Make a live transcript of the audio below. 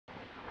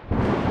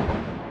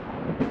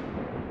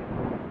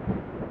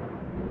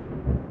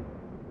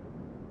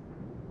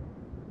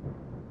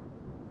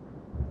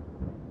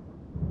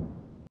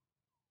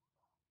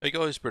Hey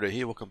guys, Britto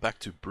here. Welcome back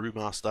to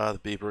Brewmaster, the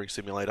beer brewing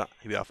simulator.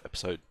 Here we are for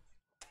episode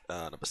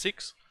number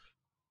 6.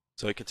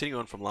 So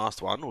continuing on from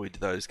last one, we did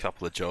those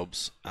couple of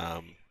jobs,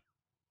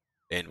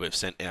 and we've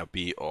sent our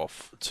beer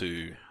off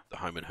to the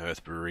Home and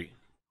Hearth Brewery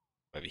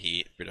over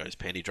here, Britto's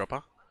Panty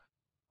Dropper.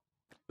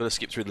 Got to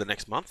skip through the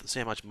next month and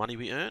see how much money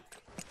we earn.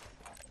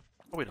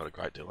 Probably not a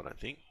great deal, I don't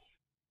think.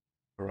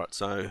 Alright,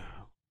 so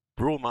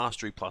Brewer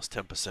Mastery plus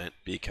 10%,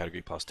 beer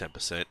category plus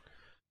 10%.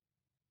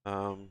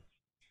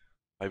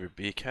 Favorite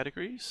beer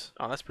categories?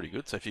 Oh, that's pretty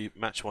good. So if you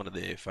match one of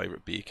their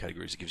favorite beer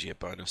categories, it gives you a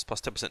bonus.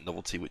 Plus 10%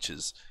 novelty, which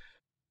is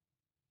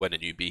when a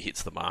new beer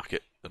hits the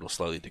market, it'll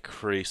slowly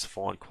decrease.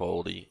 Fine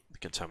quality. The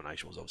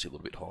contamination was obviously a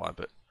little bit higher,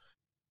 but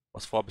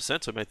plus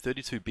 5%. So I made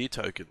 32 beer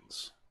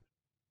tokens.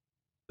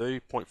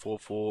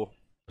 30.44%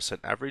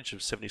 average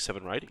of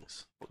 77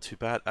 ratings. Not too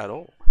bad at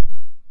all.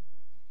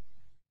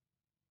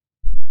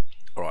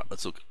 Alright,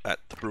 let's look at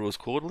the Brewers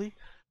Quarterly.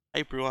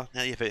 Hey brewer,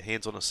 now you have your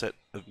hands on a set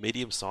of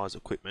medium-sized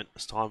equipment,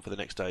 it's time for the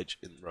next stage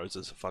in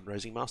Rose's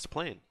fundraising master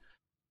plan.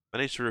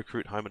 Managed to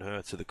recruit Home and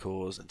Hearth to the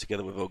cause, and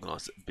together we've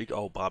organised a big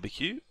old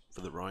barbecue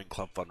for the Rowing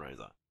Club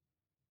fundraiser.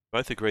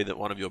 Both agree that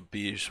one of your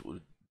beers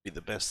would be the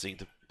best thing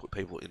to put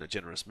people in a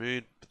generous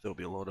mood, but there'll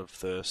be a lot of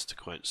thirst to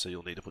quench, so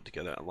you'll need to put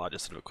together a larger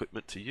set of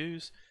equipment to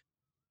use.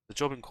 The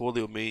job in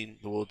Quarterly will mean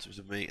the world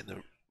to me and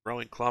the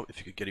Rowing Club if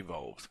you could get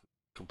involved.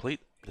 Complete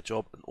the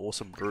job an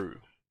awesome brew.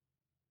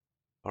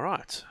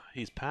 Alright,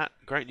 here's Pat.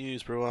 Great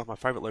news, brewer. My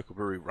favourite local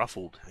brewery,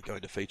 Ruffled, are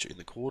going to feature in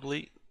the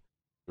Quarterly.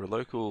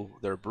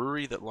 They're a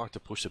brewery that like to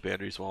push the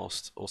boundaries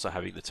whilst also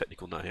having the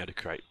technical know-how to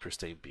create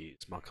pristine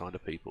beers. My kind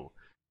of people.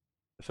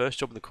 The first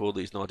job in the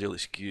Quarterly is an ideal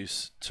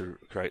excuse to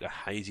create a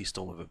hazy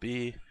storm of a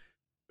beer.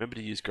 Remember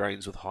to use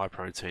grains with high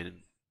protein and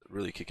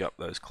really kick up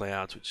those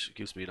clouds, which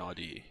gives me an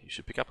idea. You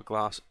should pick up a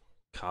glass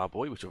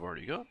carboy, which I've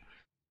already got.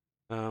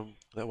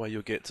 That way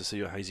you'll get to see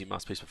your hazy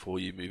must piece before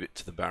you move it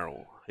to the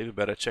barrel. Even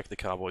better, check the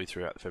carboy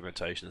throughout the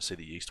fermentation and see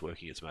the yeast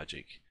working its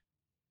magic.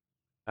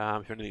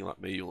 If you're anything like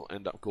me, you'll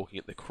end up gawking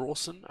at the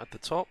Corsair at the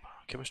top.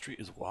 Chemistry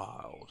is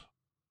wild.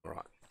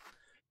 Alright,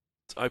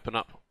 let's open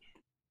up.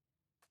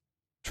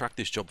 Track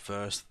this job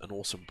first, an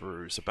awesome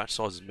brew. So batch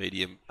size is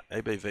medium,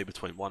 ABV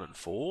between 1 and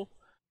 4,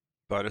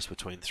 bonus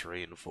between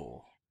 3 and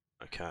 4.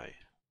 Okay,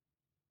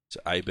 so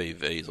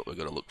ABV is what we've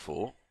got to look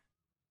for.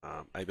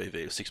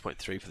 ABV of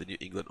 6.3 for the New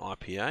England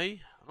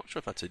IPA. I'm not sure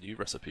if that's a new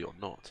recipe or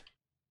not.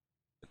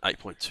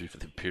 8.2 for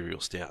the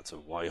Imperial Stout, so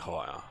way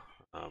higher.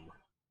 Let's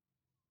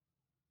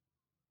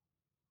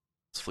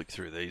flick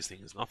through these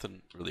things.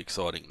 Nothing really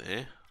exciting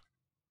there.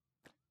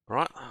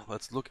 Right,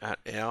 let's look at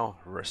our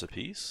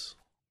recipes.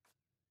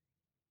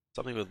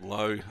 Something with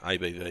low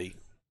ABV,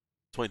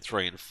 between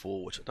 3 and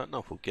 4, which I don't know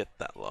if we'll get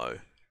that low.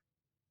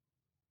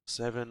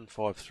 7,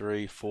 5,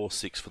 3, 4,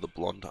 6 for the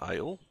blonde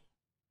ale.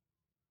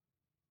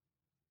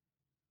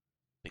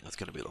 I think that's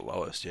going to be the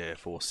lowest, yeah,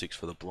 4.6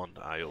 for the blonde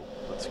ale.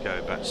 Let's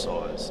go batch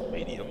size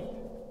medium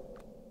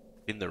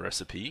in the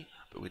recipe,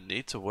 but we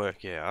need to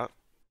work out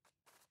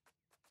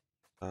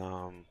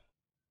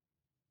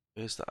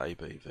where's the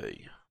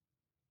ABV?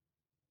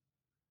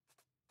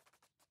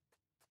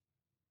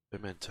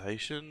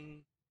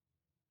 Fermentation.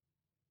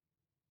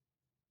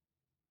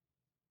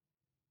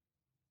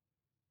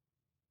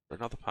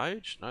 Another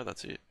page? No,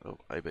 that's it. Oh,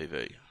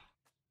 ABV.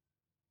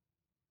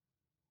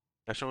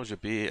 National your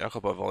beer,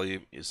 alcohol by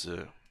volume is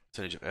the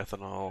percentage of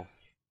ethanol.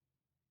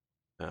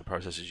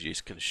 Processes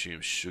yeast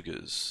consumes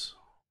sugars.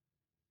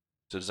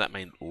 So does that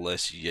mean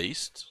less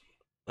yeast,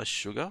 less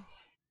sugar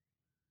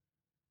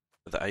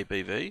for the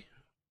ABV?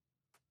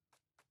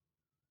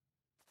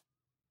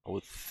 I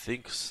would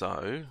think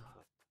so.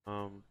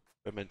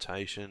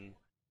 Fermentation,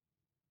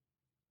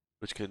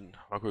 which can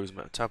microbes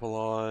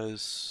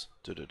metabolize.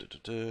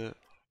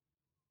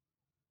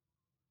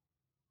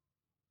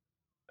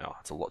 Oh,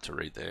 it's a lot to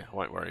read there. I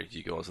won't worry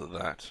you guys with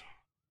that.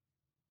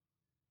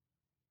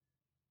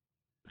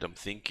 But I'm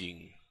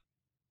thinking,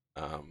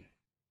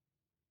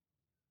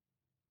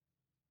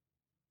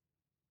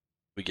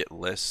 we get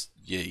less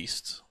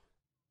yeast.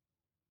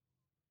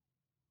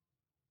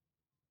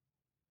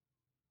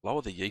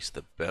 Lower the yeast,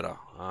 the better.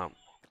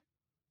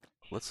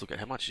 Let's look at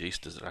how much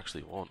yeast does it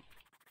actually want.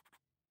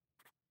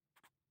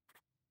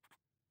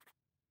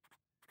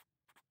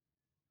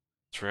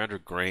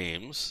 $300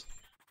 grams.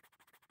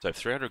 So if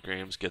 300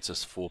 grams gets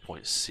us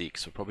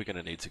 4.6, we're probably going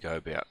to need to go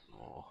about,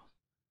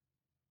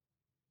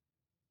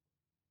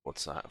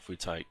 what's that? If we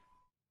take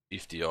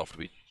 50 off,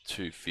 it'll be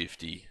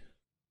 250.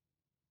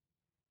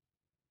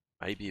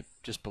 Maybe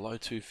just below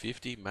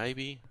 250,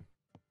 maybe?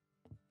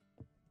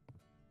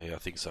 Yeah, I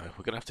think so.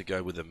 We're going to have to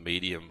go with a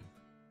medium.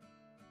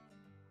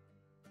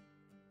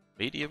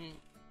 Medium?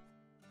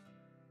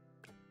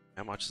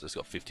 How much has this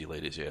got? 50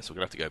 litres, yeah. So we're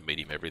going to have to go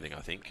medium everything,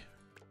 I think.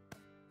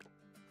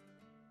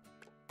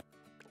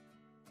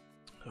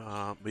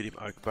 Medium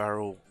oak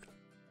barrel.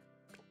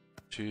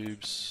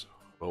 Tubes.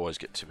 I always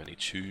get too many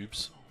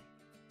tubes.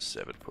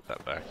 7, put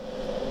that back.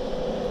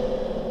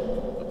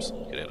 Oops,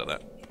 get out of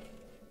that.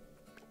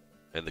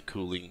 And the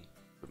cooling,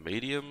 the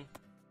medium.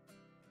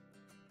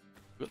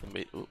 We've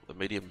got the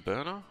medium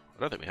burner. I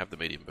don't think we have the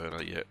medium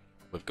burner yet.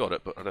 We've got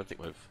it, but I don't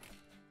think we've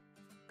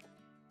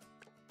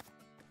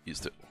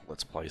used it.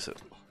 Let's place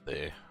it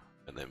there,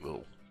 and then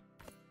we'll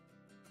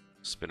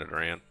spin it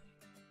around.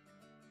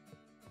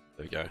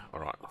 There we go.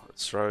 Alright,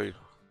 let's throw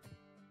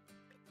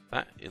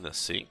that in the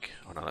sink.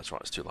 Oh no, that's right,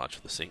 it's too large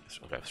for the sink.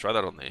 Okay, throw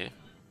that on there.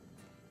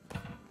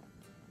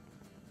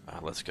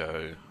 Let's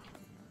go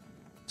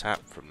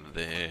tap from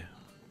there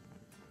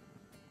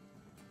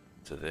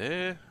to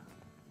there.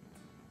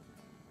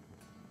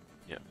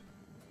 Yep.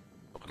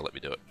 Not gonna let me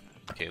do it.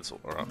 Cancel.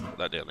 Alright, put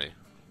that down there.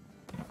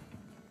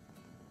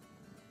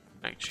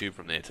 Make tube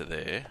from there to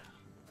there.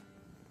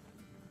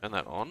 Turn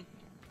that on.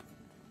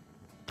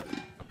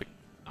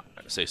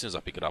 See, as soon as I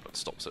pick it up, it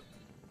stops it.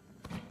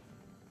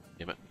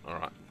 Damn it.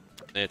 Alright.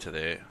 There to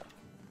there.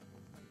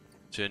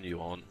 Turn you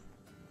on.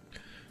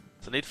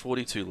 So I need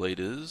 42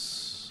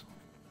 litres.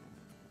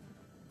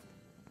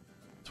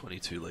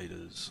 22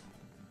 litres.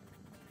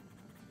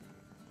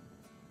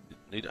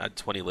 Need to add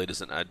 20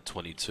 litres and add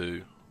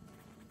 22.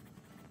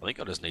 I think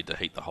I just need to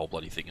heat the whole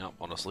bloody thing up,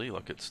 honestly.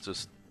 Like, it's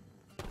just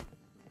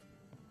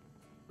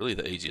really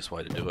the easiest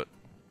way to do it.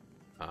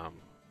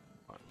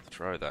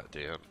 Throw that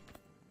down.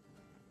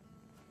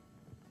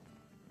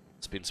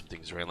 Spin some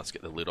things around. Let's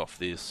get the lid off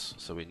this.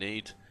 So we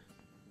need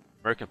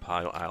American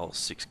Pale Ale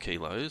 6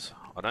 kilos.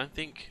 I don't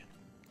think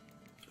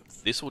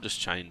this will just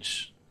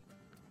change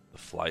the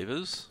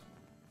flavours.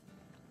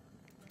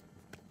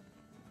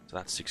 So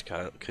that's 6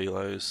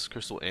 kilos.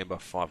 Crystal Amber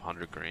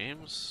 500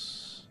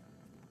 grams.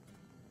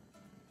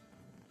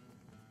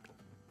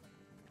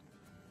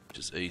 Which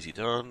is easy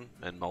done.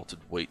 And malted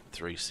wheat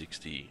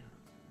 360.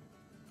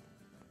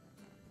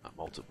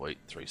 Malted wheat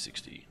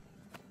 360.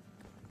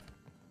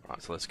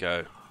 Right, so let's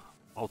go.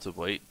 Malted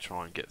wheat,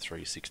 try and get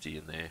 360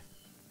 in there.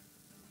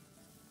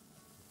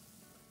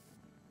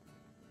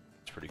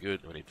 It's pretty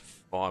good. We need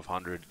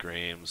 500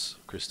 grams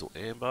Crystal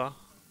Amber.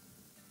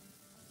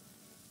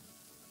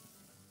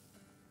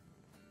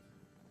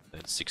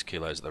 Then 6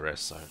 kilos of the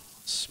rest, so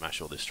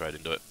smash all this straight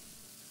into it.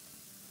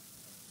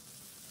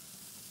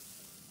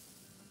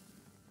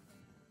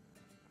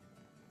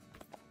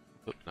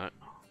 Oop, no,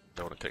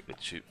 don't want to take the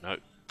tube, no.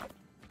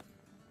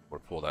 Or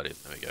pour that in,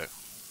 there we go.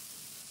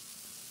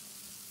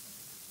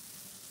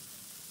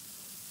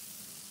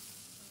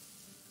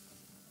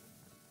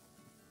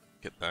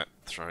 Get that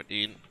thrown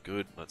in,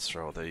 good. Let's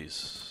throw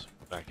these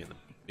back in the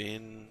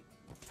bin.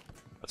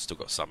 That's still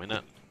got some in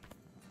it.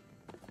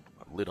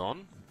 Lid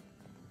on.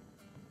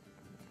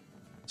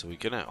 So we're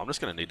gonna. I'm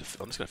just gonna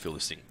fill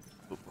this thing.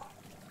 Oop,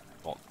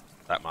 not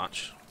that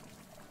much.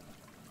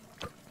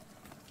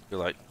 Too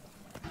late.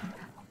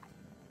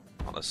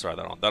 Oh, let's throw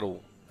that on.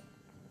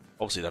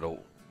 Obviously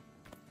that'll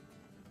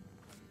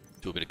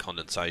do a bit of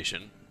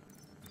condensation,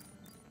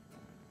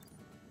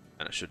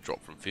 and it should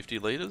drop from 50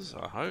 litres.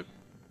 I hope.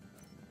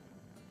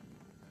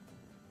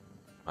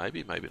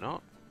 Maybe, maybe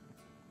not.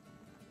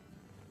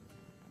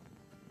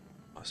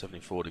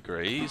 74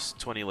 degrees,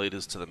 20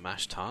 litres to the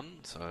mash tun,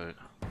 so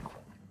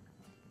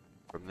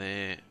from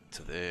there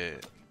to there,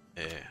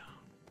 there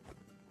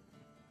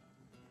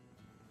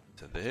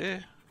to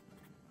there.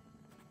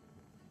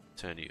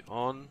 Turn you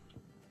on.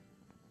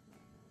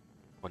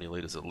 20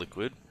 litres of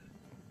liquid.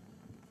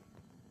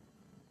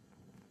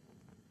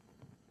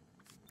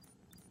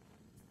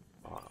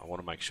 I want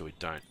to make sure we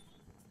don't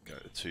go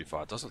too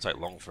far. It doesn't take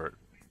long for it.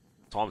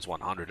 Times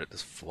 100, it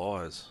just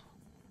flies.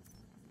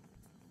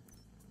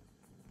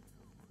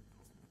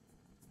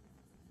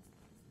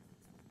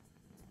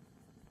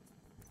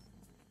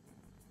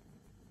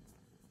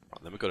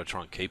 Right, then we've got to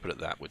try and keep it at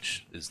that,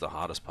 which is the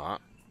hardest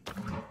part.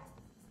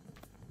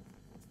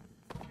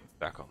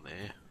 Back on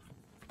there.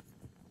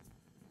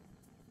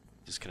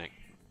 Disconnect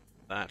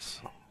that.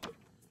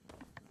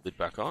 Lid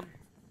back on.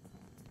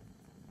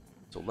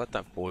 So let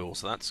that boil.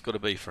 So that's got to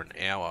be for an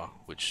hour,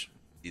 which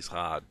is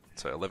hard.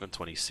 So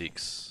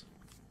 11:26.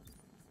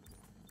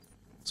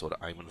 Sort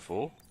of aiming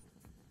for.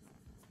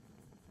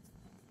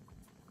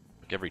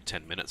 Like every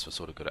 10 minutes we're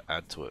sort of got to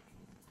add to it.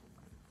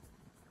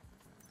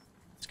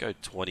 Let's go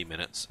 20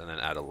 minutes and then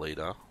add a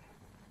litre.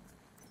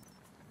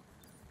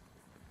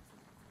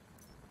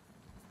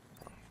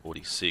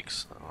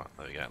 46. Alright,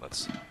 there we go.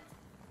 Let's. I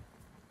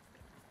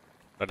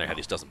don't know how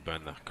this doesn't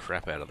burn the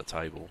crap out of the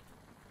table.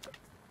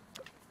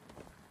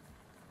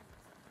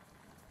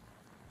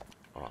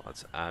 Alright,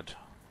 let's add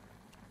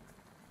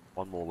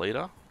one more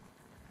litre.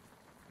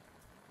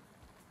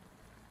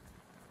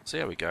 See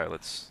how we go.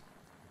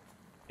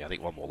 Yeah, I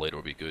think one more litre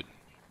will be good.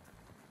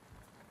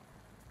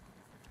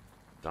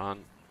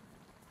 Done.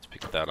 Let's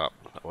pick that up.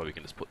 That way we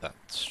can just put that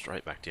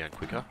straight back down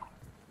quicker.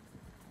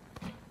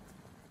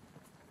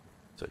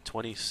 So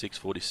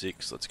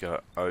 26:46. Let's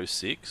go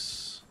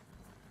 06.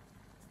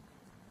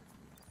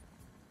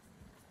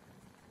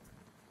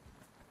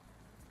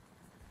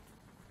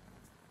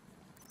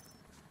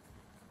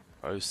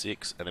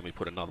 '06, and then we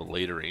put another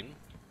litre in.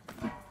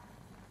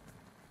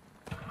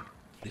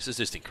 This is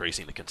just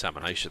increasing the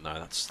contamination though,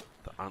 that's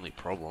the only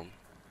problem.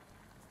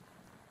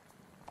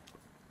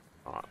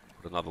 Alright,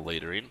 put another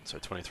litre in, so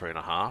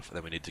 23.5, and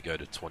then we need to go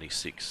to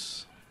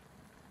 26.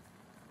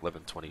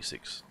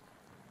 1126.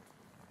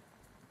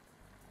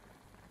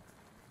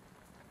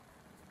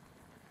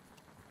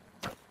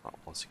 Oh,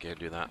 once again,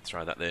 do that.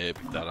 Throw that there.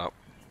 Pick that up.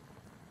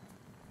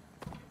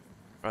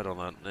 Right on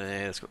that.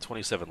 Nah, it's got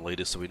 27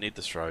 litres, so we need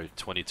to throw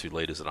 22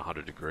 litres at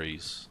 100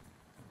 degrees.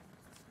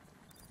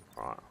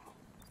 Right.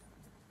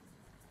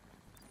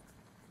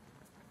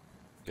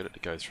 Get it to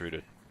go through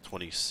to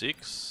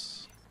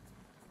 26.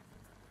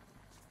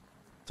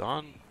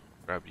 Done.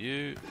 Grab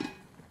you.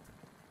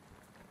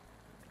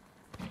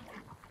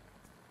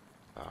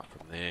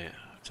 From there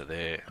to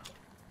there,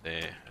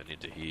 and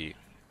into here.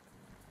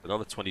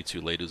 Another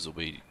 22 litres will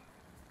be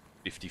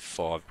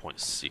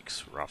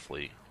 55.6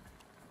 roughly.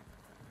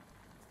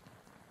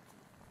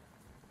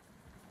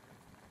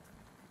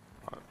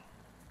 Right.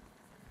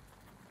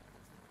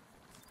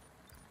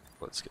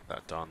 Let's get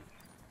that done.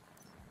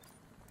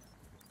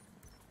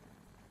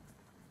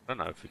 I don't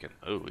know if we can.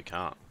 Oh, we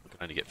can't. We can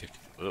only get 50.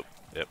 Oh,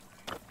 yep.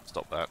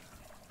 Stop that.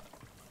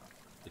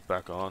 Get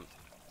back on.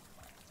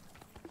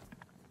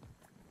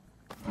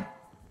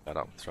 That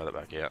up. Throw that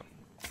back out.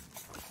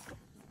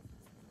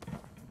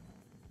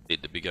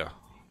 Need the bigger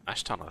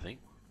ash ton, I think.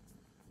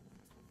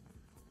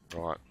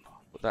 Right.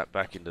 Put that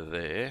back into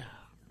there.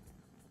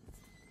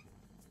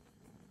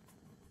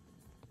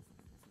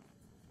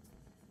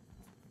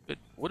 But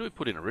what did we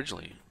put in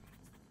originally?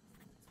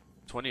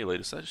 20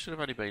 litres. That should have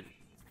only been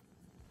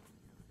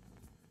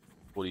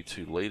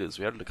 42 litres.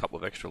 We added a couple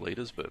of extra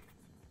litres, but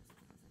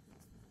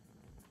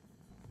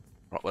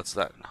right, let's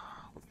let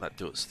that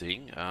do its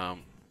thing.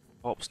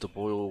 Hops to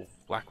boil,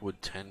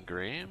 Blackwood 10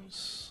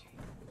 grams.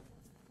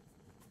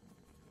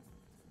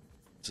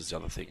 This is the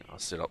other thing I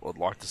set up. I'd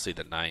like to see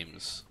the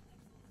names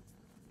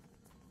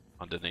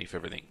underneath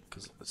everything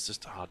because it's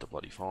just hard to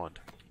bloody find.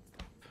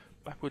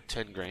 Blackwood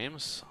 10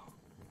 grams,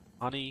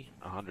 honey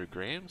 100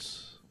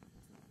 grams.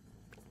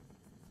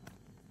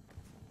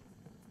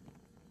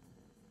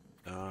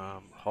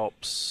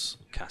 Hops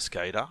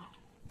Cascader,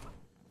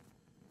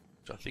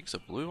 which I think is a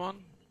blue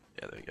one.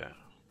 Yeah, there we go.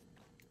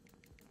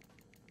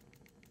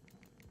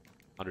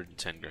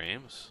 110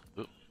 grams.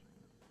 Oop.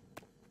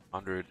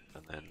 100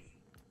 and then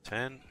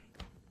 10.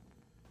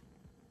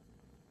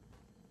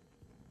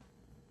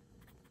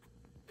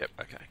 Yep,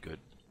 okay, good.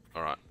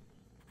 Alright.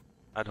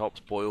 Add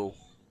hops, boil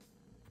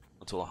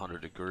until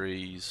 100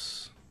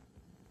 degrees.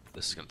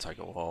 This is going to take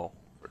a while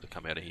for it to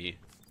come out of here.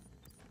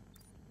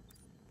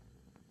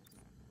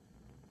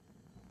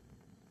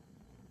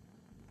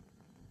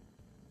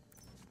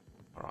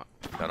 Alright,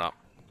 pick that up.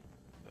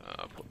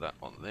 Put that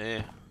on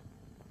there.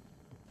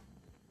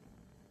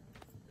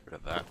 Get rid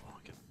of that.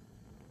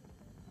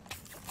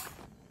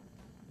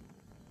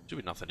 Should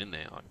be nothing in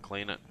there. Like,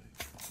 clean it.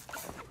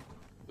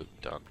 Good,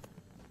 done.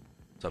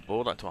 So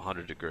boil that to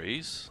 100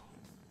 degrees.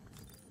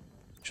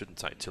 Shouldn't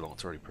take too long.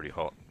 It's already pretty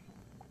hot.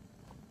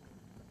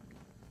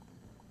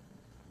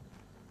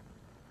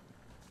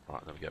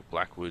 Right, then we go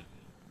Blackwood.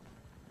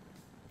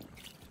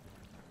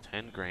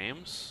 10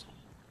 grams.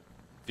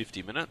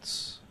 50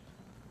 minutes.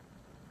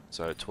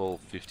 So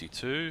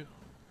 12:52.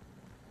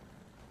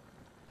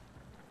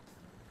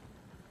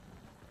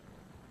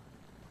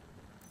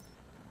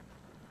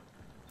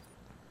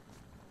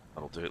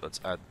 That'll do. Let's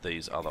add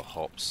these other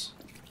hops.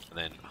 And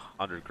then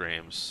 100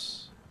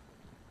 grams.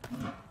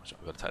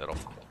 I've got to take that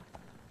off.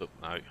 Oop,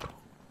 no.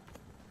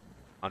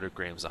 100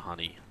 grams of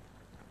honey.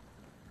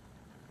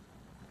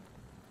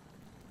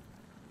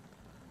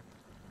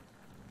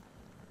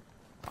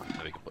 Right,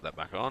 now we can put that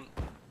back on.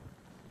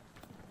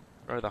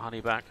 Throw the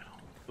honey back.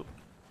 Oop.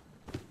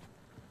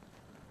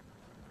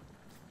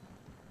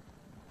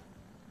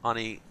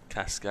 Honey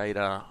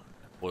Cascader,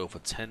 boil for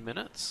 10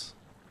 minutes.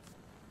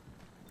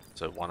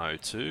 So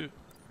 102.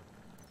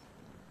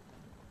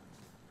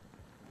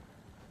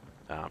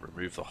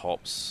 Remove the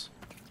hops.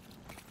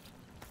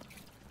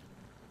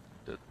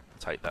 To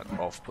take that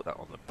off, put that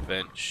on the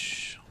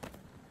bench.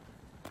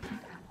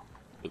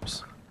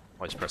 Oops,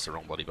 I just pressed the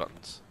wrong bloody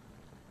buttons.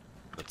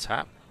 The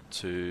tap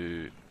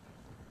to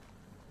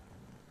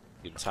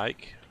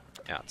intake,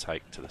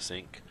 outtake to the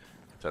sink.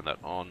 Turn that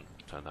on,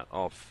 turn that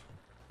off.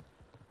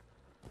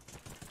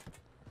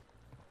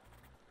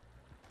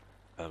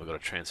 And we've got to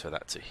transfer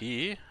that to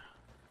here.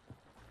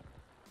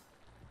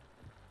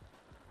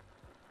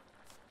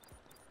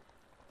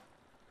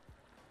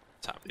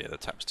 Tap, yeah, the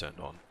tap's turned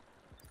on.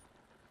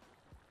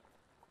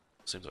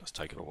 Seems like it's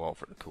taken a while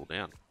for it to cool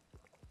down.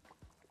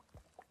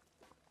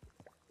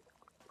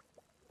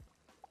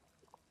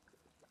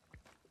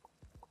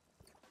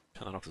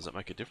 Turn that off, does that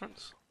make a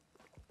difference?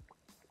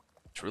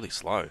 It's really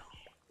slow.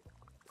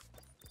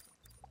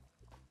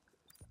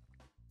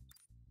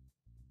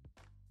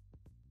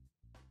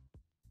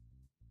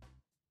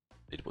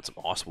 Need to put some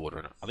ice water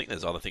in it. I think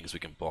there's other things we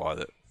can buy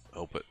that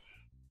help it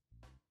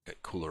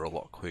get cooler a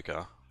lot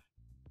quicker.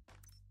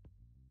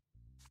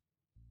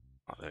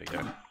 Oh, there we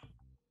go.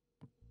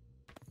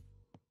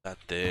 That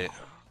there,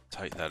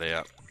 take that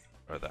out,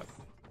 throw that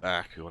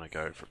back. We want to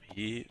go from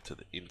here to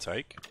the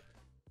intake,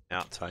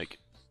 outtake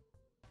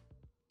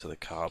to the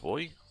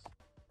carboy.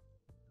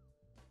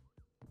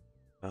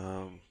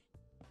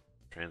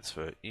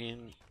 Transfer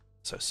in.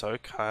 So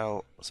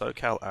SoCal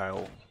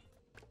Ale,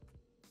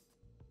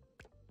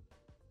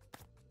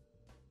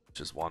 which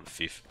is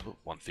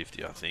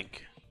 150, I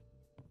think.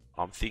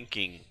 I'm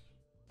thinking.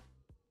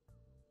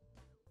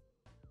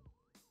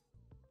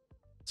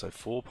 So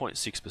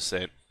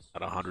 4.6%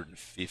 at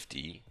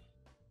 150.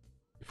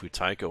 If we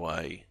take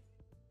away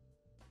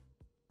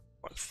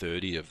like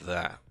 30 of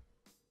that,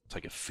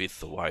 take a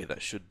fifth away,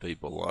 that should be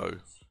below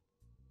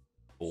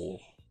 4.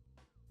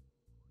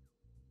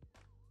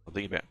 I'm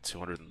thinking about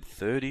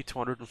 230,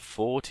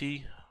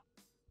 240.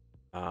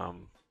 Yeah,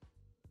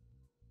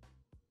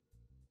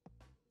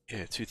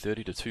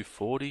 230 to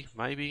 240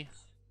 maybe.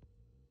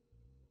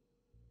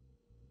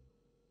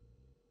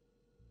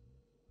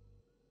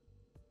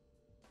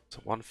 So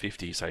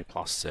 150, say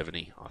plus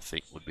 70, I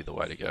think would be the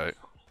way to go.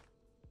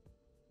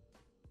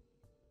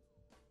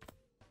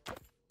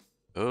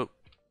 Oh,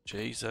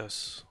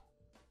 Jesus.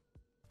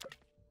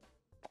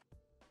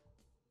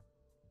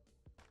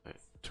 Okay,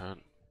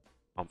 turn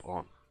pump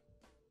on.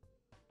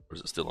 Or is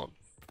it still on?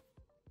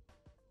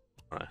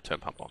 Alright, turn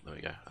pump on, there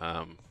we go.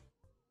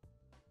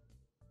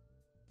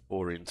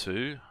 Pour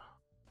into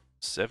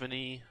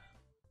 70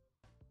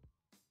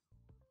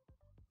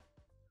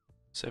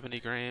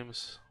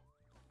 grams.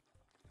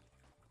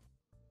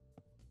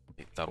 I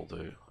think that'll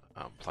do.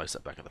 Place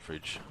that back in the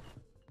fridge.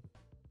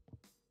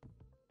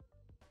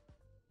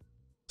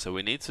 So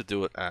we need to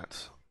do it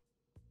at,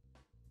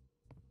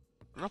 I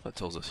don't know if that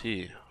tells us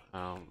here,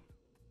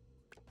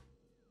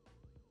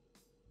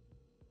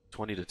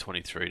 20 to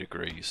 23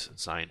 degrees,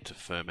 it's saying to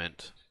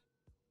ferment.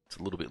 It's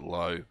a little bit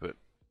low, but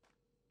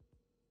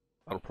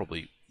that'll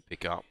probably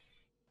pick up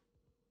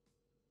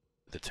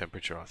the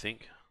temperature, I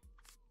think.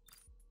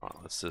 Right,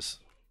 let's just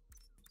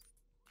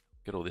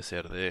get all this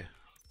out of there.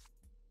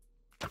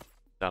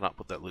 Done up,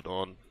 put that lid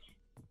on.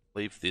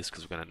 Leave this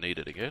because we're going to need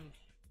it again.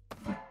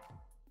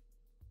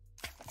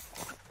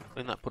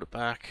 Clean that, put it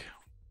back.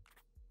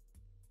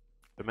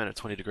 Ferment at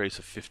 20 degrees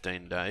for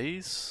 15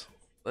 days.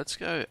 Let's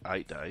go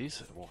 8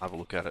 days and we'll have a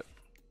look at it.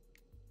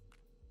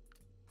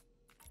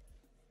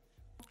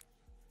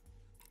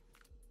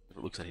 If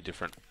it looks any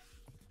different.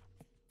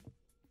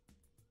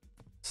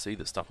 See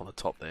the stuff on the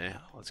top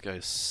there. Let's go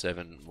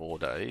 7 more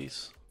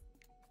days.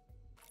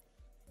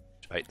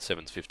 8 and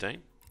 7's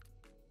 15.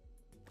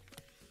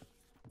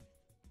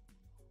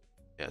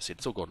 Yeah, see,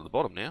 it's all gone to the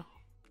bottom now.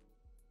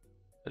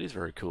 That is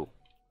very cool.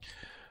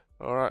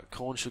 Alright,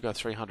 corn sugar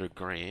 300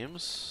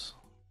 grams.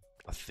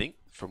 I think,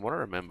 from what I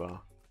remember,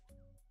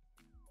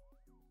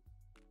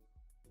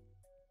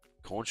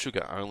 corn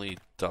sugar only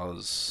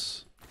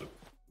does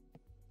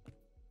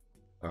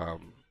the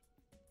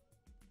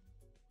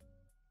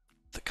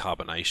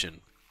carbonation.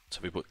 So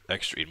if we put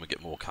extra in, we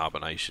get more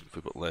carbonation. If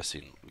we put less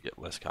in, we get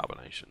less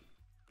carbonation.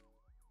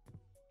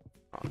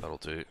 Right, that'll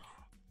do.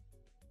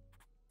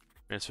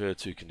 Transfer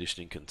to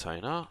conditioning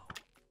container.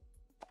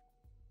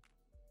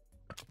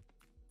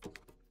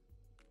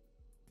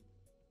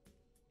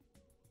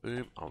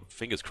 Boom.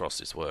 Fingers crossed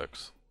this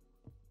works.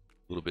 A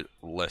little bit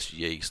less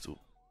yeast,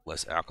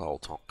 less alcohol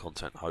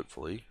content,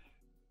 hopefully.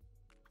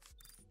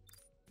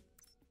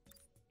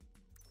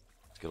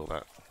 Let's get all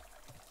that.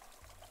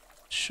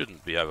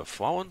 Shouldn't be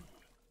overflowing.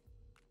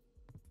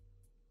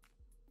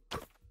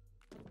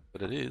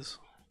 But it is.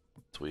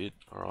 It's weird.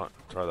 Alright,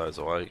 throw those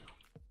away.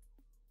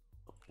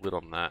 Lid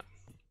on that.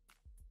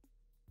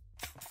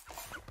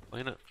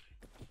 Clean it.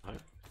 No,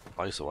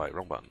 place away,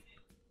 wrong button.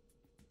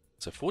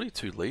 So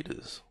 42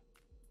 litres.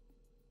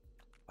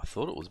 I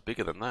thought it was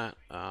bigger than that.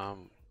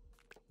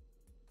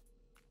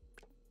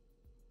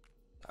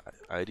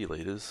 80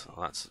 litres.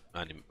 Oh, that's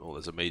only, well,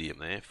 there's a medium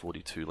there.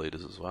 42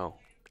 litres as well.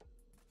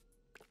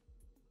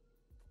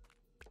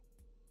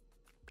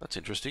 That's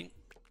interesting.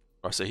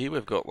 Right, so here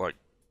we've got like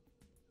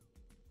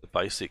the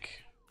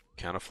basic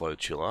counterflow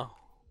chiller.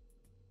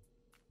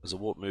 As the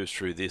water moves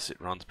through this,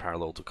 it runs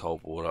parallel to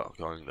cold water,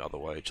 going the other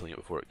way, chilling it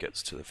before it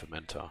gets to the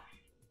fermenter.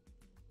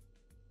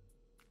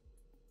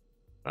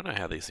 I don't know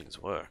how these things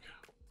work.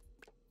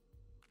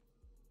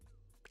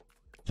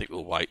 I think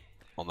we'll wait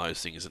on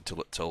those things until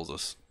it tells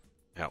us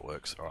how it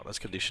works. Alright, let's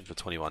condition for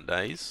 21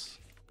 days.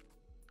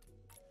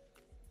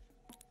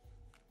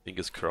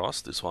 Fingers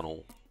crossed, this one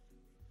will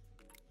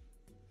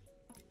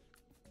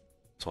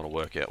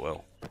work out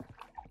well. Right,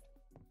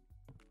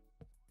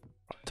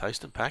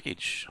 taste and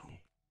package.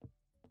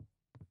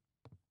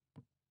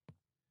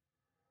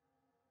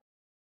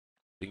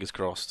 Fingers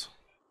crossed.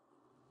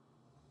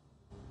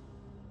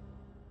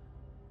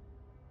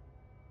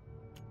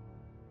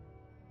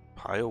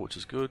 Pale, which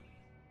is good.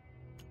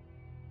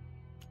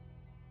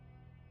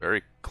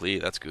 Very clear,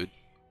 that's good.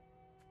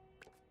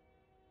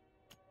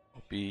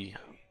 Hoppy.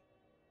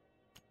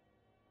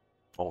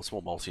 Oh, it's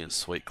more malty and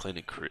sweet, clean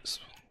and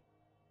crisp.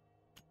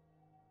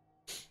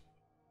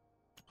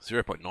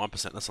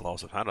 0.9%, that's the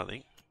lowest I've had, I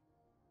think.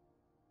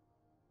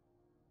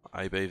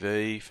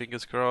 ABV,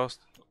 fingers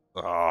crossed.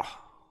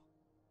 Ah.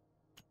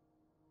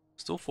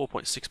 Still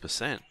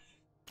 4.6%.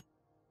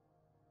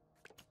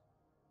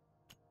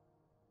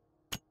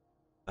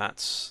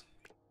 That's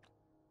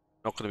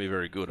Not going to be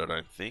very good, I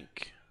don't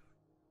think.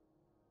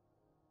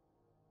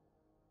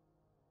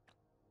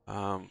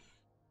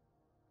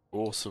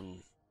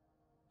 Awesome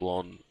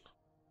blonde.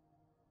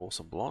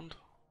 Awesome blonde.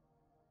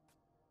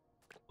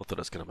 Not that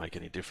it's going to make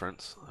any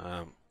difference.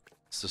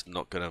 It's just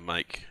not going to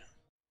meet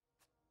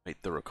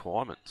the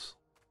requirements.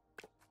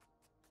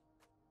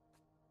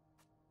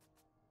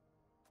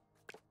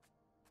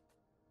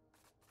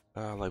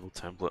 Label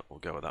template, we'll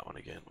go with that one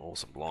again.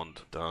 Awesome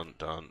blonde, done,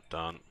 done,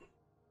 done.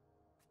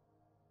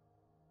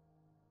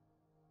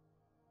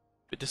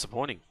 Bit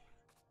disappointing.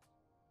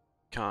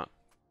 Can't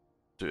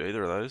do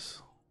either of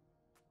those.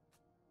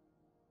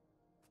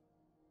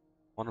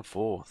 1 and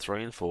 4,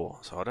 3 and 4.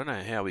 So I don't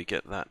know how we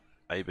get that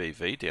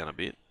ABV down a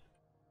bit.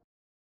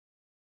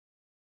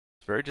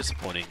 It's very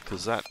disappointing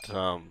because that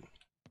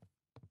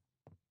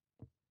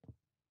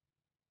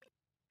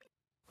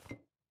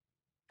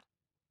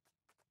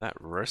that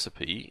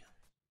recipe,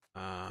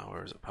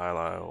 where is it? Pale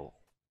ale,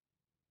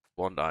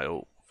 blonde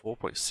ale,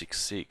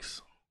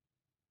 4.66.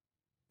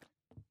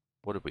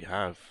 What did we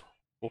have?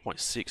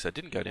 4.6. That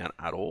didn't go down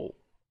at all.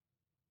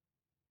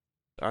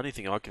 The only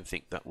thing I can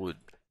think that would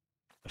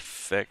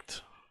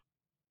affect.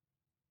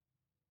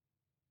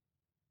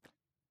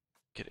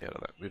 Get out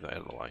of that. Move that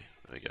out of the way.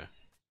 There we go.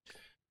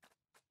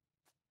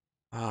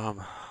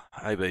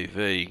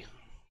 ABV.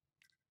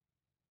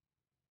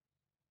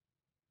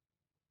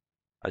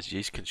 As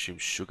yeast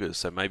consumes sugar,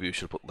 so maybe we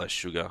should put less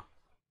sugar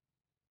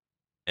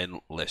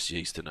and less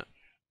yeast in it.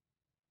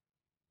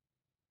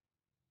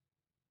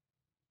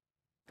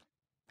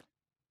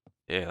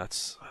 Yeah,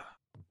 that's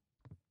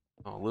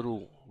a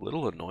little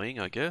annoying,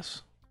 I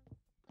guess.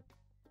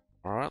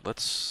 Alright,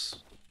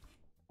 let's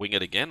wing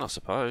it again, I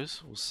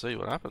suppose. We'll see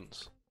what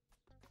happens.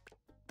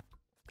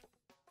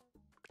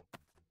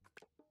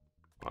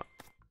 Right.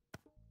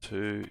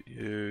 2,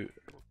 you,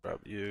 grab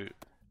you.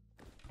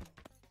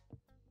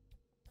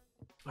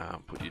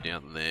 Put you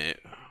down there.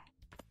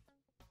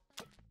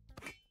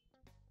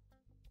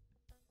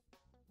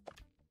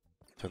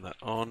 Turn that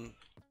on.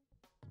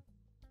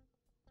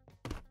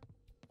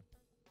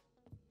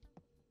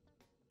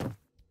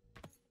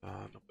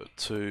 Number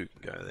 2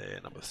 can go there.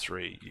 Number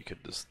 3, you can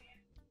just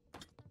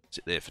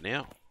sit there for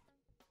now.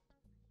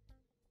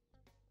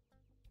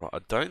 Right, I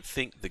don't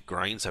think the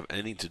grains have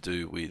anything to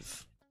do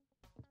with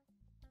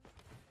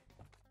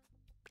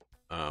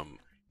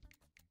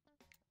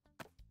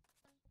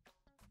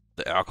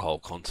the alcohol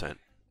content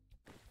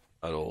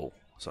at all.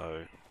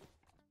 So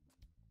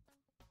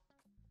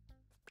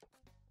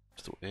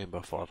still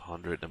amber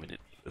 500. I mean,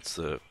 it's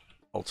the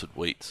malted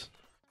wheat.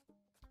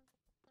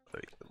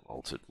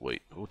 Malted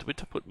wheat. Oh, did we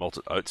put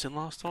malted oats in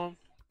last time?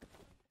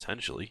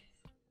 Potentially.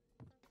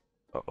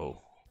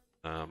 Uh-oh.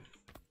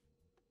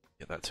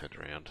 Get that turned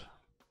around.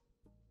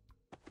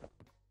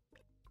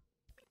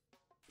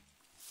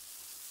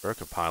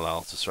 Broken pale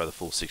ale to throw the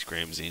full 6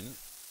 grams in.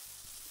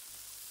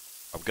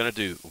 I'm going to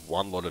do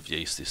 1 lot of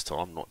yeast this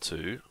time, not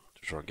 2,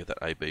 to try and get that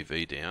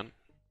ABV down.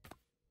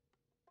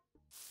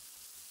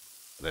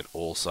 And then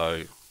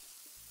also,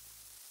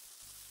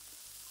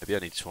 maybe I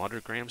need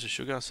 200 grams of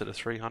sugar instead of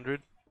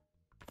 300.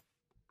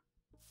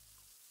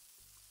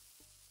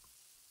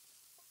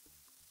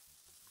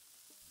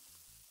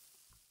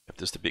 I'm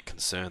just a bit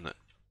concerned that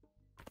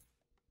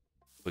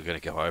we're going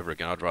to go over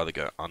again. I'd rather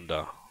go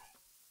under,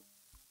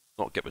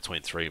 not get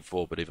between 3 and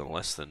 4, but even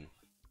less than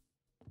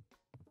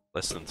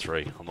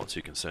 3. I'm not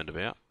too concerned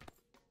about.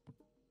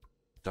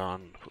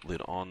 Done. Put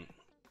lid on.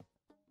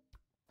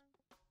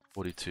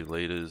 42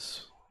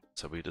 litres.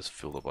 So we just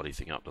fill the bloody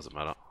thing up, doesn't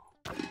matter.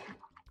 Put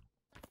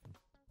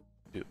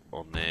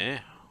on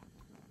there.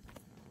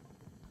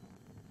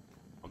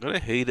 I'm going to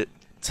heat it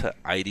to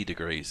 80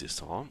 degrees this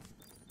time.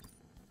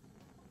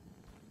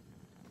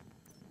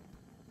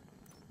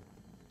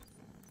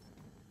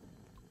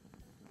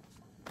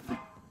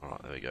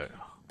 Alright, there we go.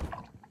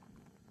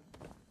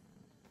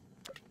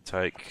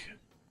 Take,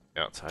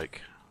 outtake.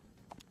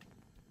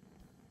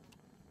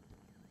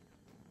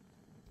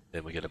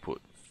 Then we're going to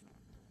put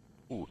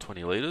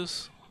 20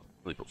 litres.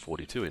 Really put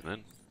 42 in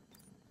then.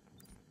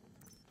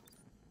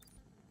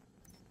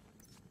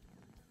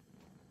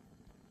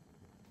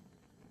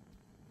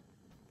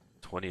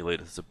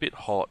 $20. It's a bit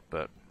hot,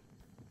 but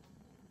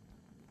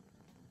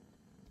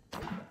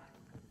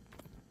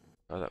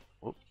oh, that.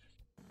 Whoop,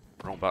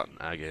 wrong button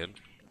again.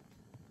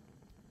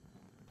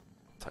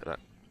 Take that.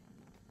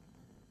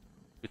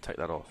 We take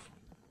that off.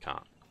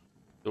 Can't.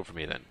 Do it for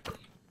me then.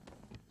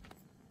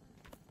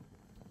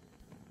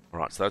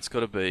 Alright, so that's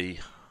got to be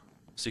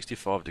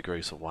 65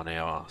 degrees for 1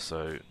 hour,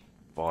 so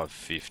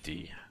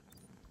 550.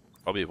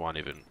 Probably won't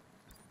even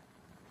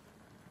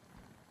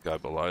go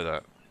below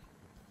that.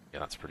 Yeah,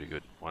 that's pretty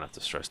good. Won't have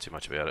to stress too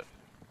much about it.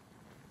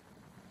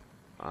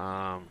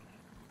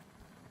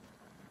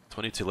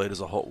 22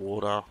 litres of hot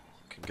water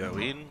can go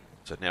in,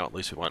 so now at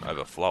least we won't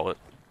overflow it.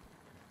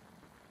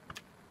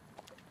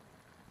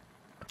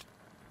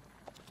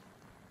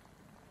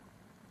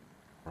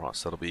 Alright,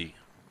 so that'll be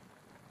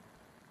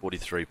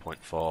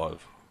 43.5.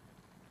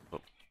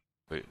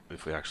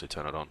 If we actually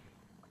turn it on.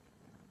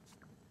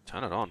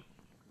 Turn it on.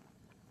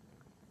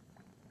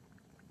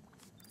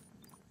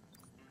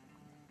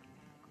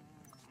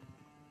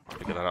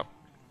 Pick that up.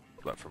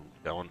 Put that from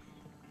going.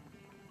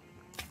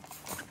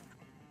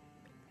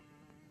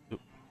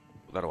 Oop,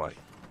 put that away.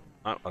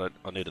 No,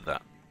 I needed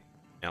that.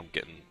 Now I'm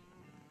getting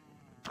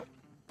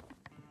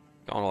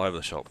going all over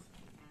the shop.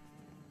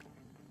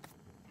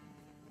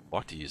 I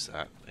like to use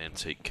that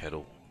antique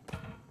kettle.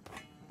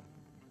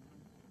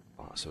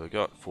 Alright, so we've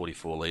got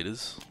 44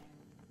 litres.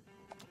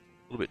 A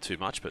little bit too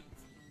much, but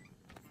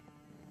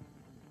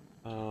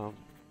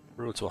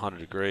brew it to 100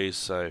 degrees,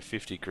 so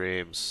 50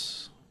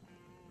 grams.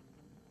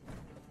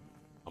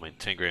 I mean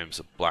 10 grams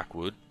of black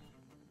wood,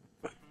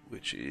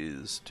 which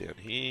is down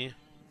here.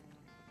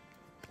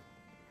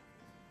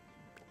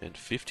 And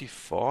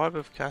 55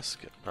 of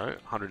Cascade, no,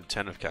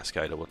 110 of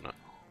Cascade, wouldn't it?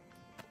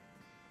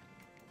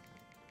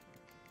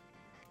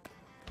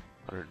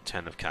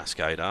 110 of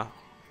Cascader.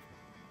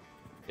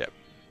 Yep.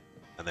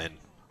 And then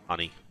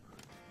honey.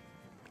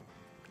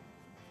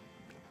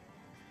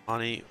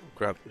 Honey,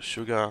 grab the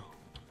sugar,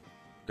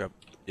 grab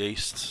the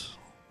yeast.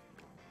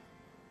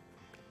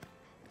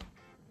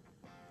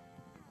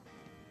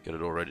 Get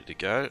it all ready to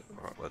go.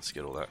 Alright, let's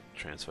get all that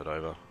transferred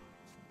over.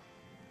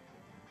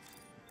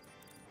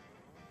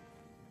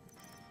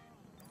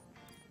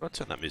 Did I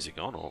turn that music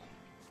on or?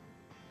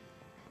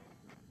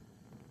 I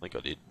think I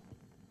did.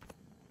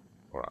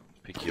 Alright,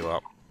 pick you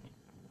up.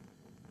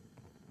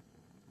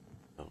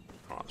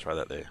 Alright, throw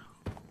that there.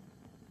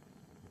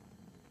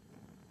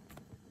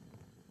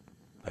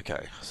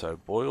 Okay, so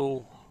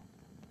boil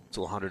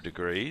till 100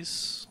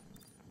 degrees.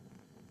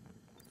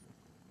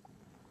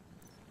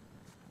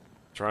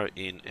 Throw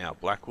in our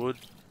blackwood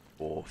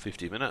for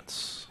 50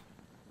 minutes.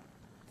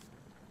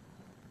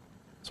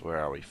 So where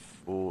are we?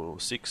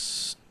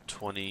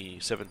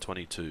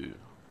 7:22.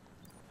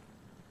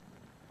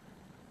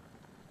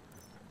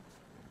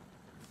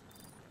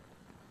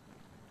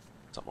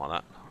 Something like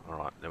that.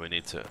 Alright, now we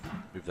need to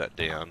move that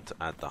down to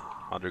add the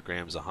 100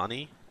 grams of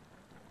honey.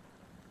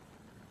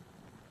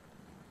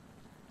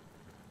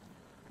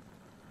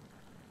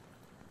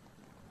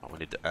 We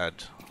need to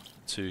add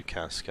 2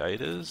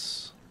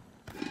 cascaders.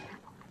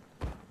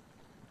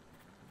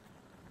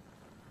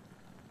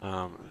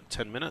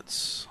 10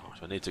 minutes. Oh,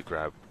 I need to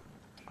grab.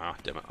 Ah,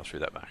 damn it! I threw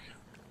that back.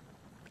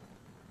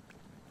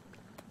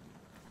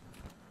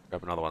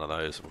 Grab another one of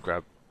those. And we'll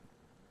grab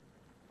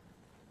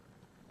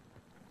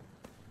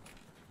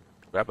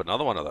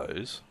another one of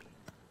those.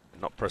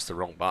 And not press the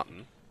wrong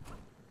button.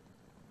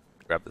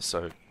 Grab the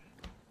SoCal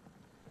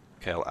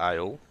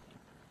Ale.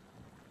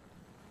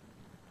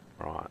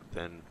 Right,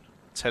 then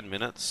 10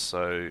 minutes,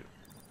 so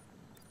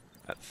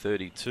at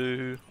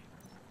 32,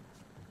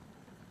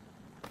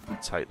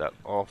 take that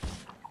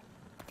off,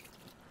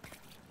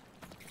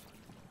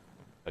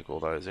 take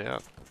all those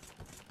out,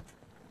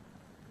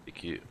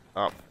 pick you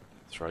up,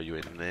 throw you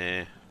in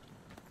there,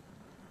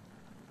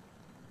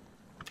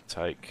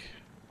 take,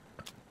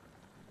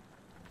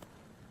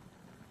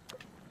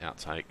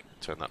 outtake,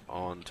 turn that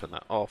on, turn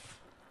that off.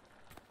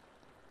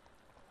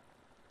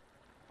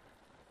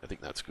 I think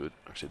that's good.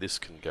 Actually, this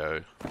can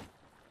go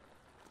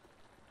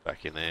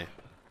back in there.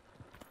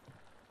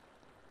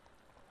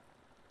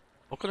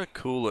 I'm gonna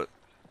cool it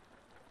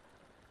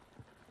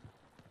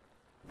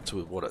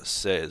to what it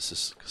says.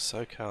 This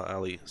SoCal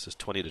Alley says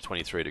 20 to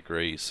 23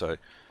 degrees. So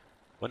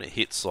when it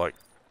hits like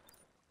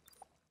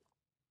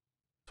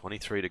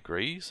 23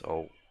 degrees,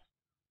 I'll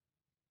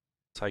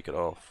take it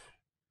off.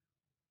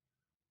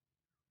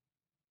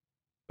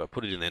 If I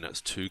put it in there and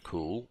it's too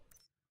cool.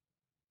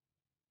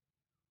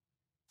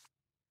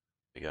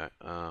 There you go.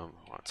 I'll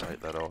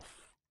take that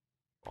off.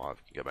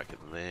 5 can go back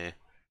in there.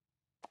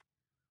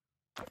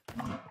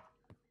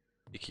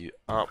 Pick you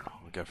up.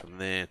 We'll go from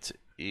there to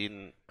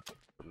in.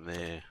 From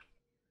there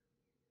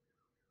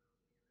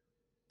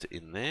to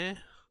in there.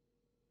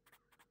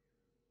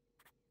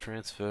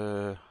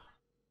 Transfer.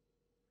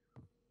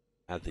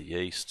 Add the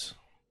yeast.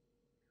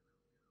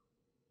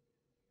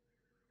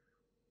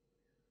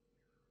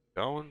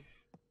 Going.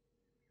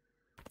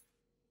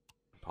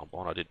 Pump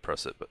on. I did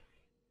press it, but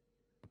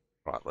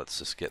right. Let's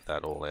just get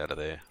that all out of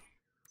there.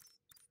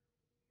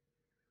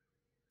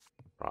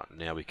 Right,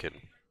 now we can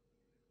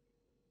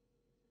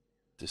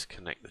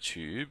disconnect the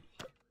tube,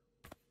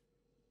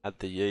 add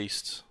the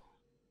yeast,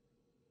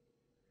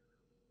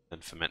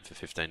 and ferment for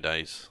 15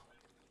 days.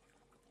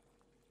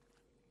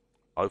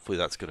 Hopefully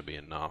that's going to be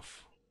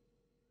enough.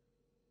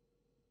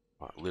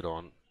 Right, lid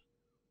on,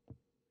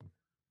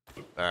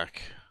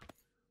 back.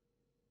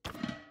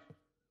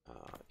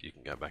 You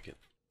can go back in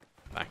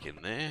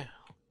there.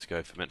 Let's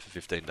go ferment for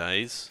 15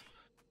 days.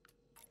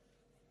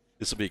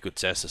 This will be a good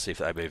test to see if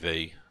the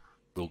ABV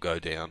will go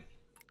down.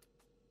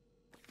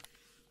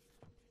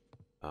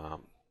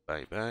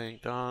 Bang bang,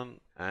 done.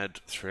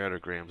 Add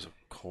 300 grams of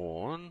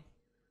corn.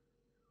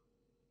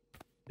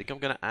 I think I'm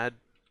going to add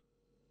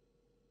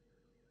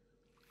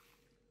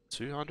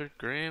 200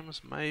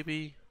 grams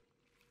maybe.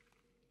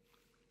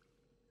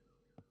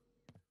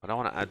 I don't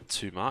want to add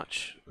too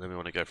much. Then we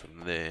want to go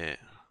from there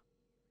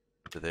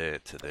to there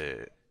to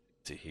there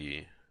to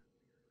here.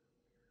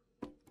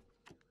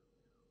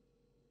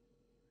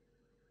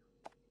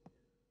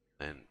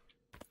 Then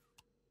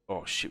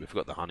Oh shit, we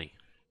forgot the honey.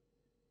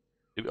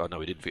 Oh no,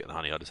 we didn't forget the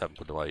honey, I just haven't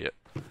put it away yet.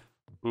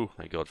 Ooh,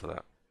 thank God for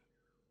that.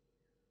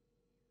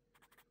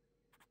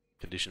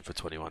 Condition for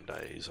 21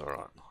 days,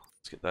 alright.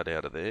 Let's get that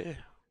out of there.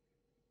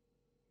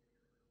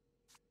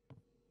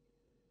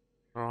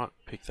 Alright,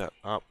 pick that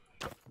up.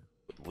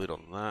 Put the lid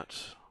on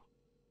that.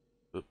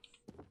 Oop.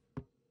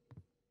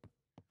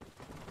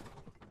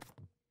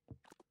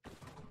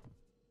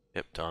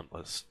 Yep, done.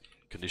 Let's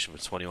condition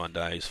for 21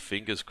 days.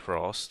 Fingers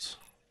crossed.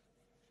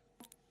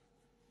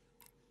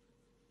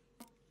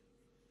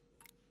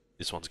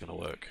 This one's gonna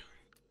work.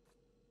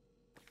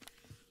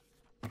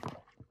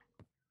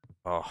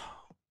 Oh.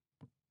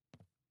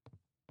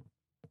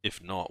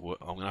 If not,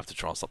 I'm gonna have to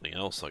try something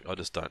else. Like, I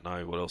just don't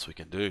know what else we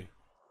can do.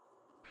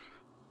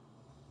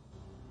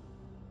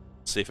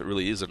 See if it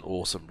really is an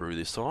awesome brew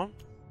this time.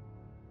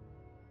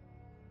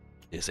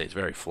 Yeah, see, it's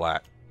very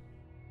flat.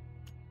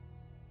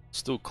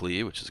 Still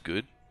clear, which is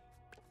good.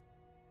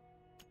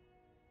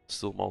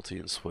 Still malty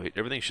and sweet.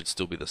 Everything should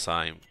still be the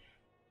same.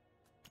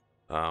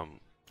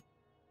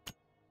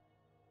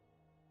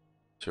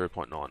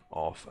 0.9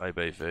 off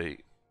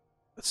ABV.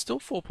 It's still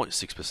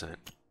 4.6%.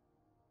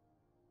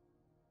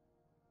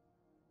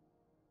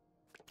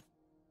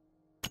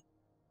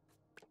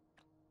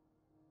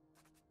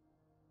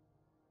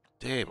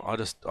 Damn, I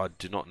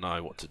do not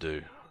know what to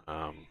do.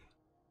 I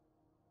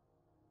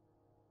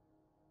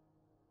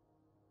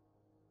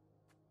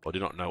do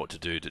not know what to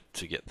do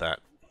to get that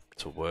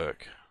to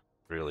work,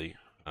 really.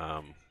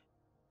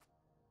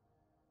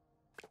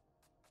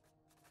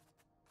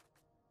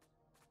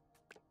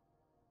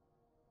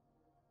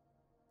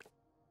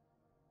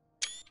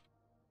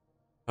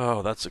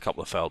 Oh, that's a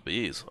couple of failed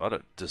beers. I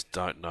just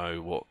don't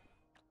know what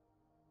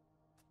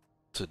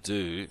to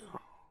do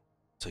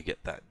to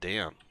get that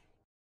down.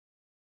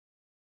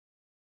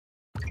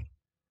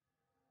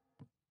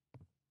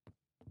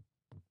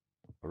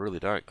 I really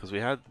don't, because we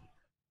had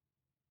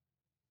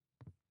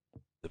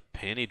the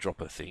panty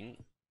dropper thing.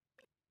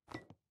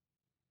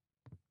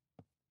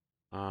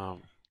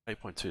 8.2,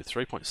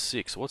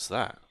 3.6. What's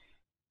that?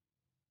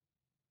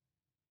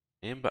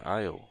 Amber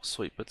ale,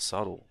 sweet but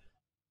subtle.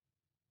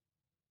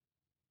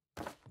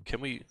 Can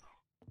we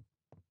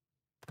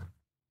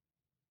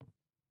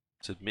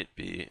submit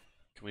beer?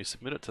 Can we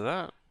submit it to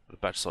that? The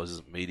batch size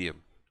is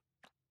medium.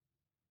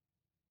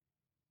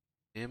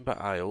 Amber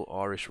ale,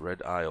 Irish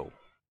red ale.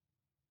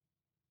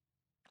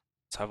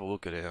 Let's have a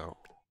look at our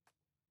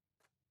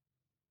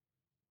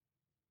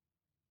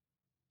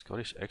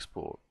Scottish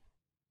export.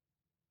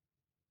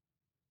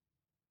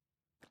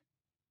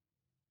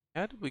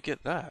 How did we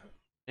get that?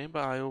 Amber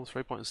ale,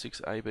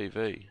 3.6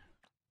 ABV.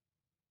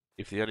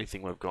 If the only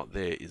thing we've got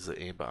there is the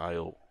amber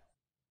ale.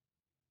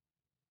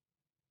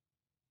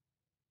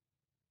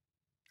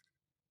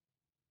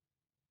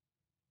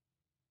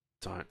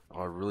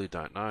 I really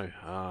don't know.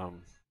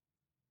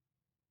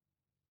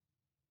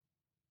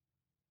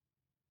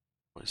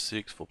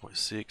 0.6,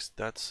 4.6,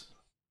 that's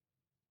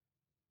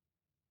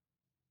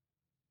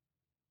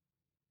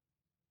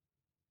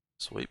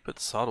sweet but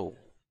subtle.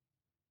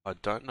 I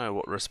don't know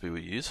what recipe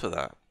we use for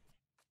that.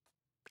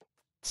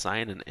 It's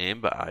saying an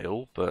amber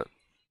ale, but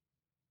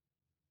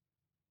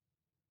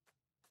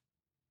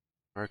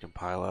American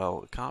Pale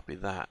Ale, it can't be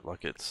that.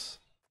 Like, it's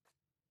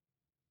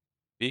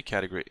beer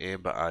category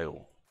amber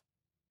ale.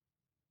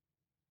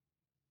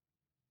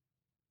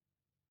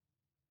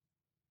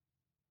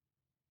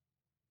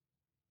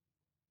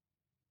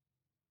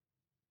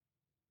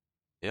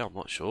 Yeah, I'm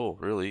not sure,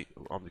 really.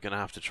 I'm gonna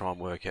have to try and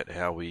work out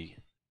how we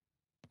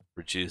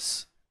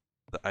reduce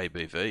the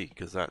ABV,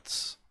 because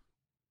that's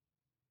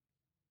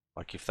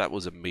like, if that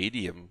was a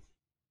medium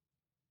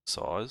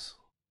size,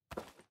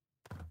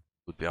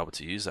 we'd be able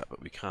to use that,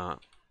 but we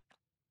can't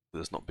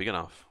because it's not big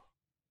enough.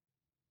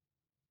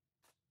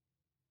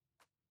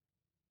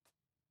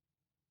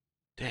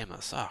 Damn,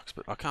 that sucks,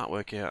 but I can't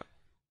work out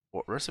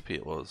what recipe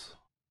it was.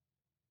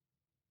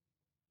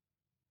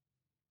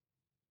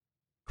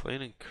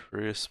 Clean and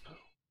crisp,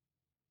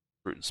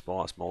 fruit and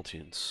spice, malty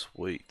and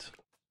sweet.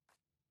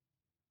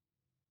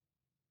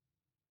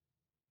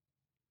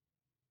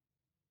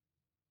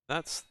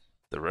 That's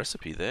the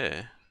recipe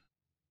there.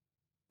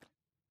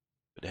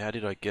 But how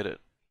did I get it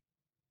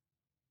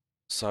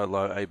so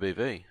low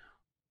ABV?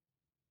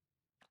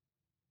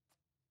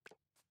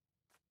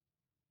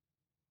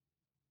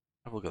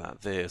 Have a look at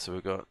that there. So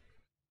we've got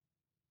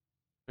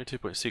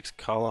 22.6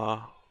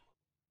 colour.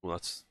 Well,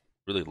 that's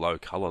really low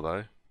colour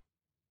though.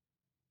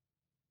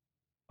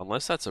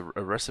 Unless that's a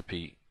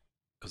recipe,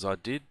 because I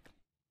did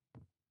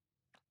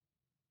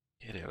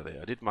get out of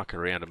there. I did muck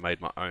around and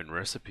made my own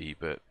recipe,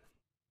 but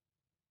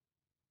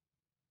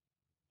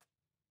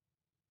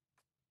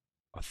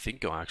I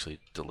think I actually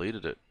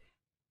deleted it.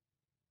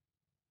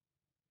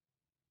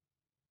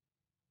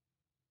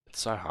 It's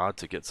so hard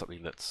to get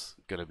something that's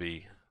going to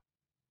be...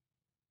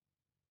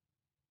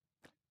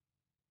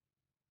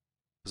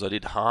 Because I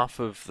did half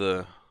of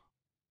the...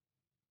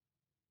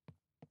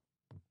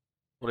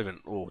 Not even,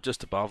 or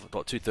just above,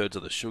 about 2/3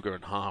 of the sugar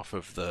and half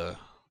of the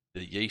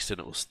yeast,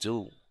 and it was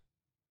still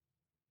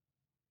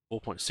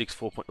 4.6,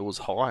 4. It was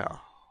higher.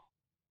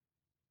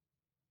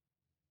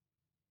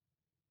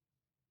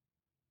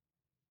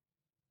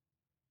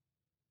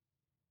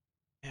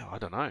 Yeah, I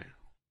don't know.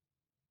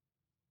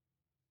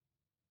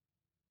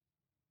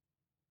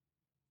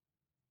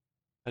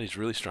 That is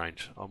really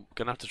strange. I'm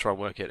gonna have to try and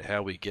work out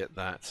how we get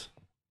that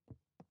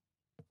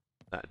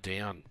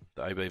down,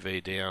 the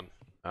ABV down.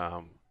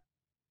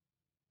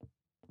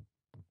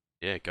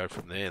 Yeah, go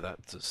from there.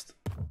 That just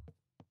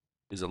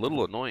is a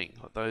little annoying.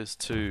 Like those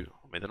two,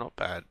 I mean, they're not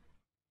bad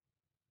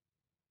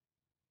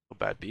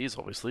beers,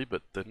 obviously,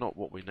 but they're not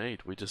what we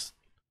need. We just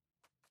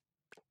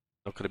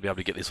not going to be able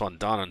to get this one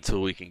done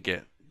until we can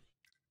get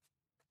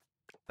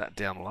that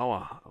down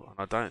lower. And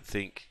I don't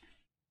think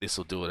this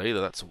will do it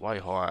either. That's a way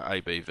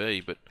higher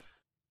ABV, but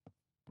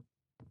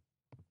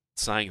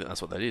saying that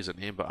that's what that is, an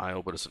amber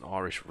ale, but it's an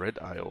Irish red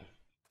ale.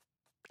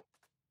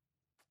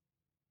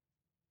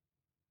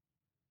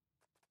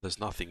 There's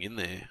nothing in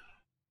there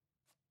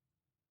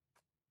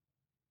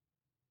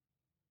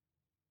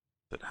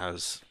that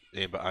has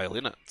amber ale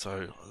in it,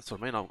 so that's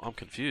what I mean. I'm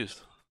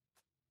confused.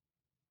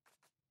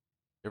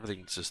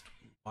 Everything's just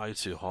way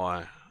too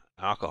high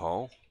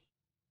alcohol.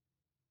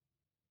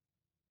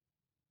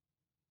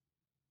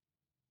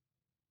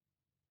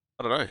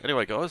 I don't know.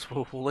 Anyway, guys,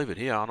 we'll leave it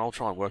here, and I'll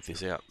try and work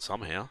this out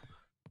somehow,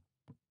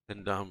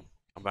 and come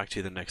back to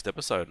you the next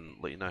episode and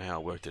let you know how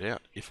I worked it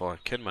out. If I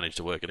can manage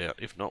to work it out.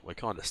 If not, we're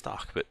kind of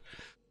stuck, but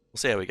we'll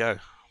see how we go.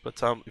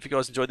 But if you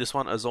guys enjoyed this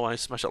one, as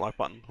always, smash that like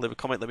button, leave a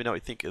comment, let me know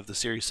what you think of the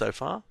series so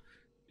far.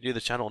 If you're new to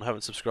the channel and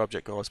haven't subscribed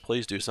yet, guys,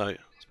 please do so.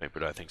 It's been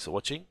Britto. Thanks for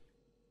watching.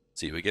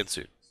 See you again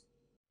soon.